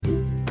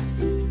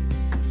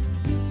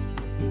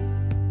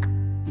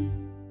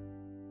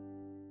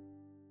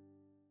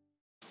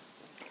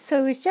So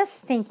I was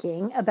just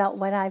thinking about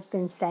what I've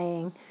been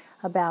saying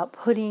about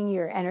putting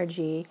your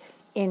energy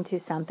into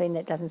something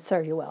that doesn't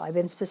serve you well. I've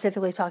been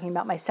specifically talking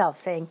about myself,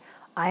 saying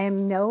I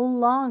am no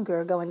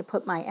longer going to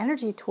put my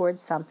energy towards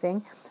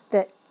something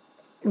that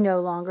no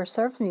longer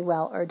serves me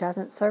well or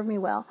doesn't serve me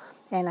well.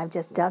 And I've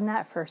just done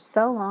that for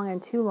so long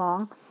and too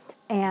long.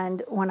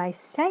 And when I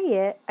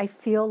say it, I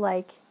feel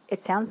like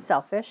it sounds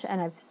selfish. And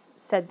I've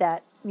said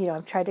that,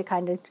 I've tried to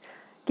kind of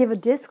give a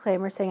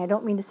disclaimer saying I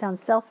don't mean to sound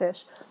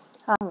selfish.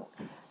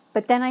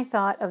 But then I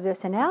thought of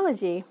this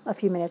analogy a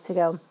few minutes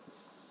ago,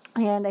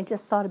 and I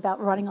just thought about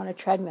running on a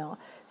treadmill.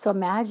 So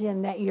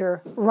imagine that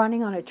you're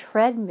running on a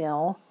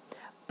treadmill,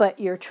 but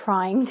you're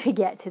trying to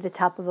get to the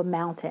top of a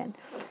mountain.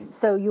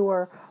 So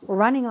you're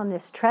running on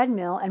this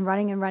treadmill and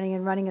running and running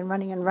and running and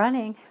running and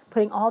running,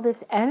 putting all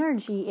this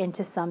energy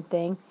into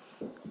something,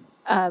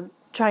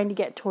 trying to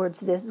get towards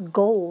this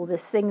goal,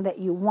 this thing that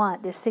you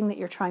want, this thing that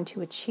you're trying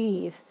to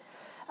achieve,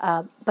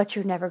 but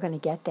you're never going to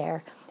get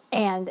there.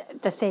 And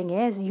the thing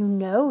is,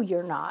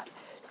 you're not.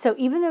 So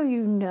even though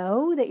you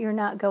know that you're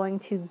not going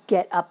to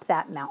get up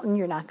that mountain,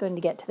 you're not going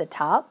to get to the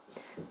top,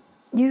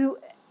 you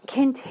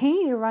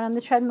continue to run on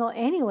the treadmill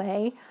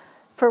anyway,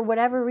 for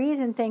whatever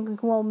reason, thinking,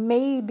 well,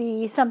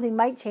 maybe something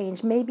might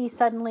change. Maybe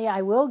suddenly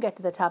I will get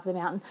to the top of the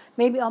mountain.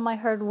 Maybe all my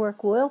hard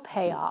work will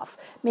pay off.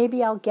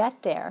 Maybe I'll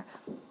get there.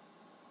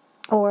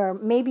 Or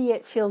maybe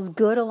it feels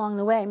good along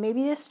the way.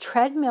 Maybe this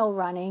treadmill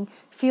running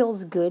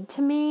feels good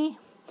to me.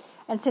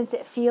 And since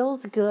it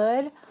feels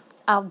good,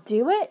 I'll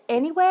do it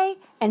anyway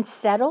and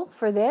settle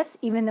for this,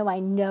 even though I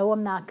know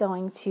I'm not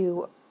going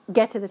to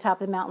get to the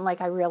top of the mountain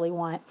like I really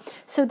want.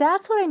 So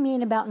that's what I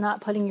mean about not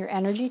putting your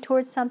energy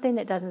towards something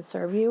that doesn't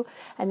serve you.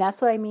 And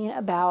that's what I mean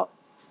about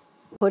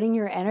putting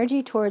your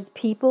energy towards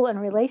people and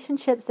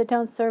relationships that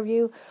don't serve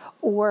you,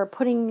 or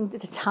putting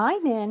the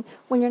time in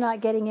when you're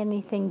not getting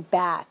anything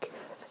back.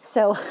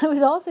 So I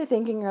was also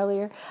thinking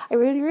earlier, I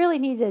really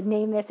need to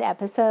name this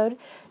episode,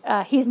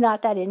 He's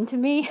Not That Into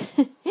Me.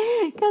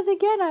 Because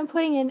again, I'm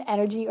putting in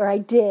energy, or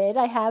I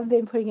have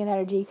been putting in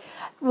energy,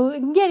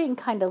 getting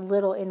kind of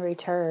little in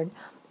return.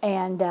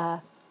 And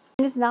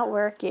it's not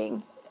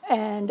working.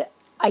 And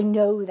I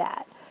know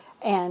that.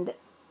 And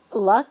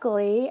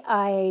luckily,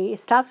 I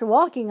stopped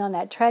walking on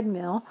that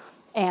treadmill,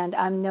 and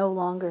I'm no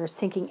longer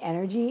sinking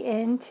energy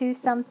into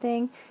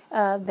something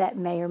that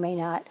may or may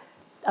not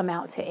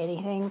amount to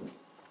anything.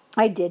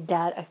 I did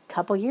that a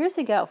couple years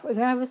ago.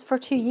 I was for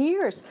 2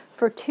 years.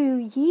 For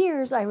 2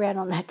 years, I ran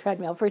on that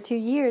treadmill. For 2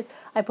 years,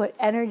 I put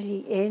energy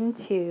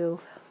into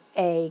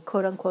a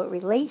quote-unquote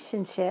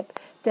relationship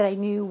that I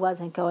knew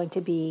wasn't going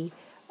to be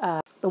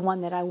the one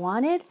that I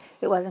wanted.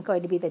 It wasn't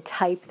going to be the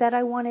type that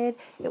I wanted.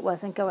 It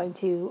wasn't going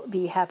to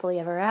be happily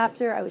ever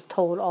after. I was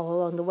told all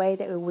along the way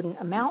that it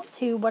wouldn't amount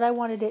to what I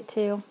wanted it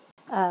to.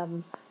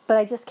 But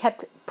I just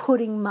kept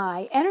putting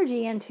my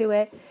energy into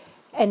it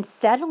and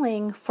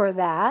settling for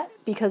that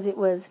because it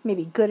was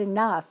maybe good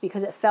enough,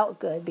 because it felt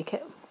good,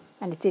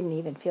 and it didn't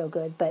even feel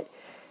good, but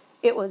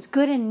it was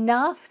good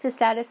enough to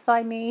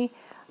satisfy me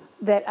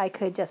that I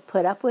could just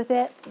put up with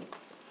it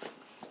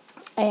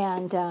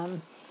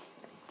and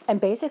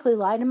basically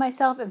lie to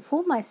myself and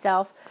fool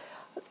myself,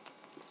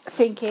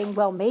 thinking,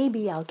 well,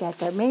 maybe I'll get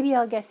there, maybe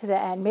I'll get to the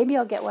end, maybe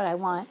I'll get what I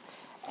want,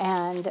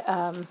 and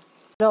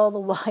all the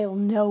while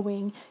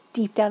knowing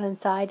deep down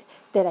inside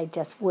that I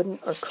just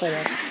wouldn't or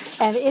couldn't.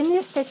 And in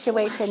this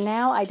situation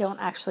now, I don't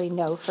actually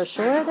know for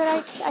sure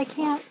that I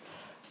can't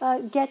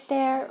get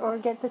there, or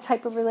get the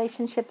type of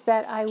relationship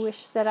that I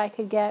wish that I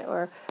could get,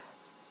 or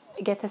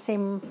get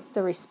the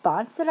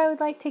response that I would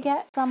like to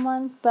get from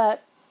someone.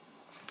 But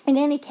in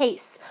any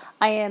case,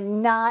 I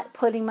am not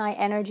putting my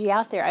energy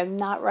out there. I'm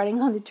not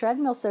running on the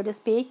treadmill, so to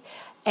speak.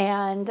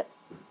 And,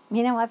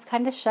 I've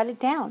kind of shut it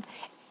down.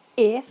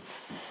 If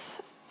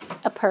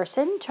a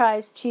person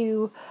tries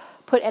to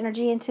put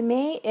energy into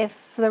me, if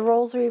the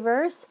roles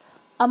reverse,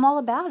 I'm all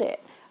about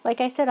it. Like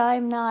I said,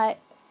 I'm not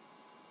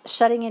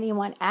shutting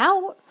anyone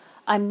out.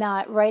 I'm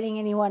not writing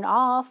anyone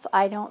off.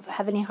 I don't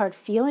have any hard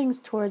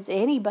feelings towards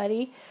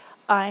anybody.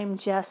 I'm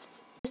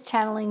just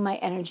channeling my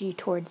energy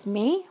towards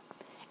me.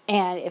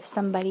 And if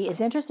somebody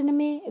is interested in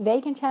me,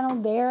 they can channel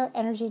their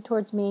energy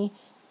towards me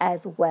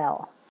as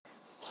well.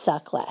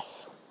 Suck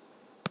less.